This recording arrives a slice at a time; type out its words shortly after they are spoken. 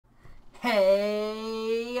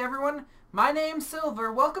Hey everyone, my name's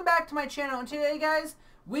Silver. Welcome back to my channel, and today guys,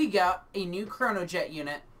 we got a new Chronojet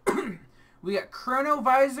unit. We got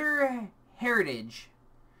Chronovisor Heritage.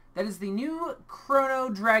 That is the new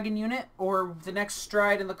Chrono Dragon unit, or the next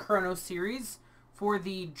stride in the Chrono series for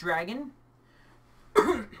the Dragon.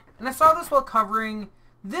 And I saw this while covering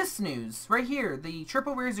this news right here, the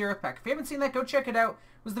Triple Rare Zero Pack. If you haven't seen that, go check it out.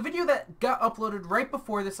 It was the video that got uploaded right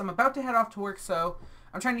before this. I'm about to head off to work, so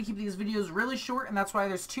I'm trying to keep these videos really short, and that's why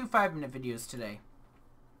there's two 5-minute videos today.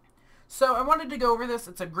 So I wanted to go over this.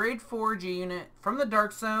 It's a grade 4 G unit from the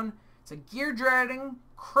Dark Zone. It's a Gear Dragon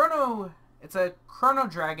Chrono. It's a Chrono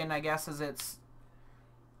Dragon, I guess, as its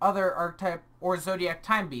other archetype, or Zodiac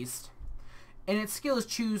Time Beast. And its skill is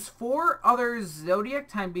choose 4 other Zodiac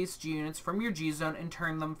Time Beast G units from your G zone and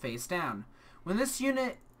turn them face down. When this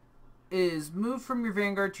unit is moved from your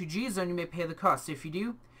Vanguard to G zone, you may pay the cost. If you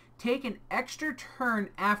do, take an extra turn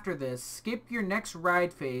after this. Skip your next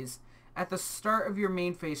ride phase. At the start of your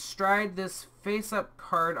main phase, stride this face-up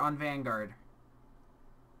card on Vanguard.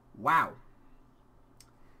 Wow.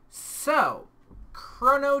 So,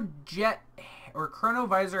 Chronojet, or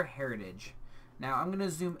Chronovisor Heritage. Now, I'm going to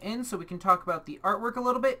zoom in so we can talk about the artwork a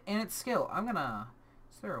little bit and its skill.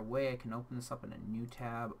 Is there a way I can open this up in a new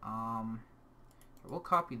tab? We'll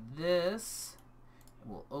copy this.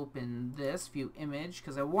 We'll open this view image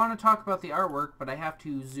because I want to talk about the artwork, but I have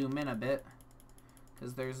to zoom in a bit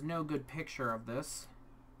because there's no good picture of this.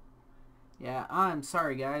 Yeah, I'm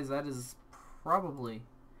sorry guys, that is probably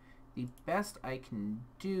the best I can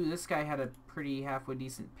do. This guy had a pretty halfway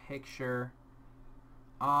decent picture.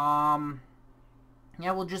 Yeah,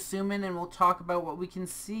 we'll just zoom in and we'll talk about what we can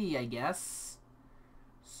see, I guess.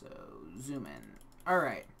 So, zoom in.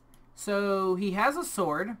 Alright. So, he has a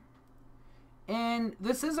sword. And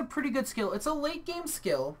this is a pretty good skill. It's a late game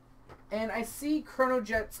skill. And I see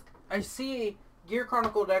Gear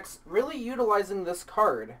Chronicle decks really utilizing this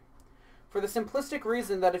card. For the simplistic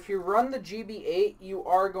reason that if you run the GB8, you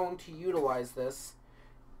are going to utilize this.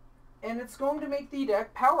 And it's going to make the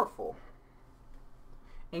deck powerful.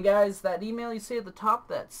 And guys, that email you see at the top,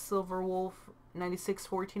 that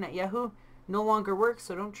silverwolf9614 at Yahoo, no longer works,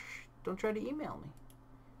 so don't try to email me.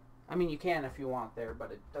 I mean, you can if you want there,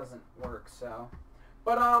 but it doesn't work, so.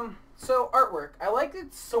 But, so artwork. I like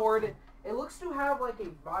its sword. It looks to have like a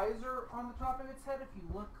visor on the top of its head if you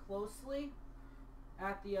look closely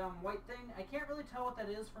at the white thing. I can't really tell what that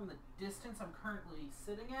is from the distance I'm currently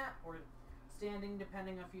sitting at, or standing,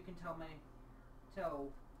 depending if you can tell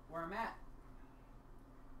where I'm at.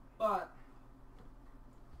 But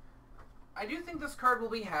I do think this card will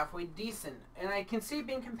be halfway decent, and I can see it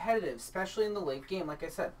being competitive, especially in the late game, like I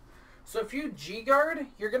said. So if you G-Guard,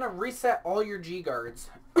 you're going to reset all your G-Guards,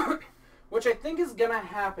 which I think is going to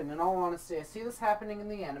happen, in all honesty. I see this happening in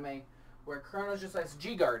the anime, where Chronos just likes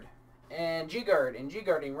G-Guard, and G-Guard, and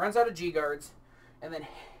G-Guarding, runs out of G-Guards, and then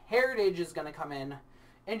Heritage is going to come in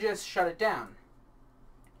and just shut it down.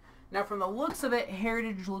 Now from the looks of it,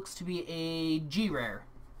 Heritage looks to be a G-Rare,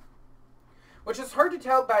 which is hard to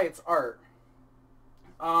tell by its art.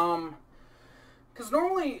 Because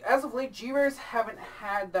normally, as of late, G-Rares haven't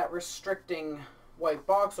had that restricting white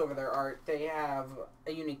box over their art. They have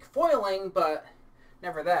a unique foiling, but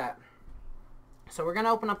never that. So we're going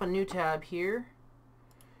to open up a new tab here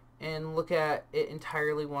and look at it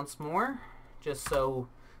entirely once more, just so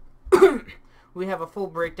we have a full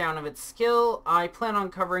breakdown of its skill. I plan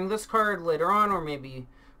on covering this card later on, or maybe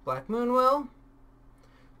Black Moon will.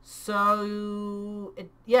 So,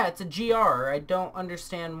 yeah, it's a GR. I don't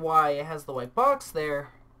understand why it has the white box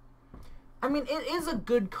there. I mean, it is a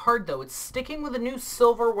good card, though. It's sticking with a new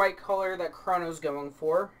silver-white color that Chrono's going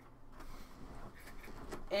for.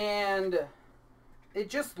 And it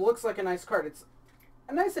just looks like a nice card. It's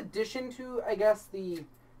a nice addition to, I guess, the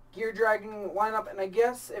Gear Dragon lineup. And I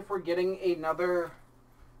guess if we're getting another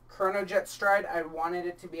Chronojet Stride, I wanted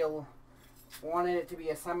it to be a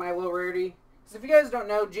semi-low rarity. So if you guys don't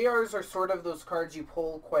know, GRs are sort of those cards you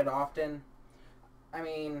pull quite often. I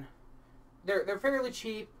mean, they're fairly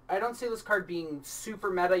cheap. I don't see this card being super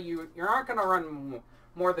meta. You're not going to run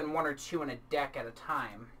more than 1 or 2 in a deck at a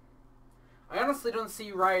time. I honestly don't see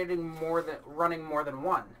you running more than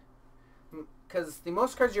 1. Because the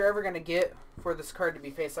most cards you're ever going to get for this card to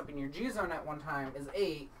be face up in your G zone at one time is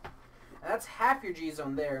 8. And that's half your G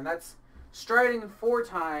zone there. And that's striding 4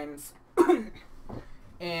 times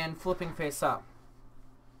and flipping face up.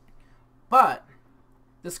 But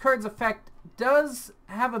this card's effect does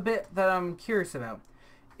have a bit that I'm curious about.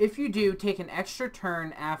 If you do, take an extra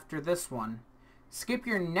turn after this one. Skip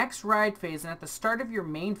your next ride phase, and at the start of your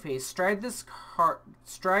main phase, stride this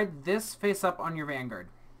face up on your Vanguard.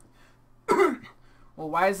 Well,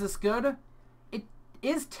 why is this good? It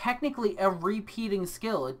is technically a repeating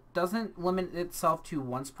skill. It doesn't limit itself to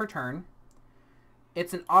once per turn.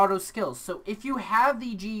 It's an auto skill. So if you have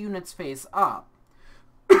the G units face up,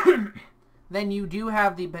 then you do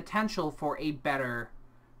have the potential for a better...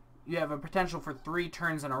 You have a potential for 3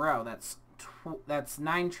 turns in a row. That's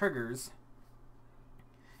 9 triggers.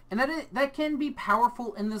 And that can be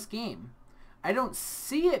powerful in this game. I don't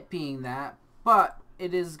see it being that, but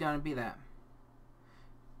it is going to be that.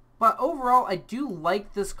 But overall, I do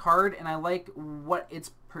like this card, and I like what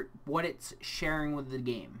it's sharing with the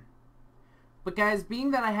game. But guys,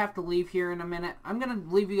 being that I have to leave here in a minute, I'm going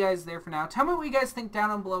to leave you guys there for now. Tell me what you guys think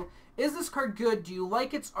down below. Is this card good? Do you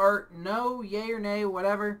like its art? No, yay or nay,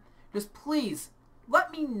 whatever. Just please,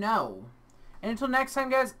 let me know. And until next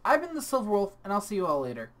time, guys, I've been the Silver Wolf, and I'll see you all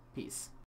later. Peace.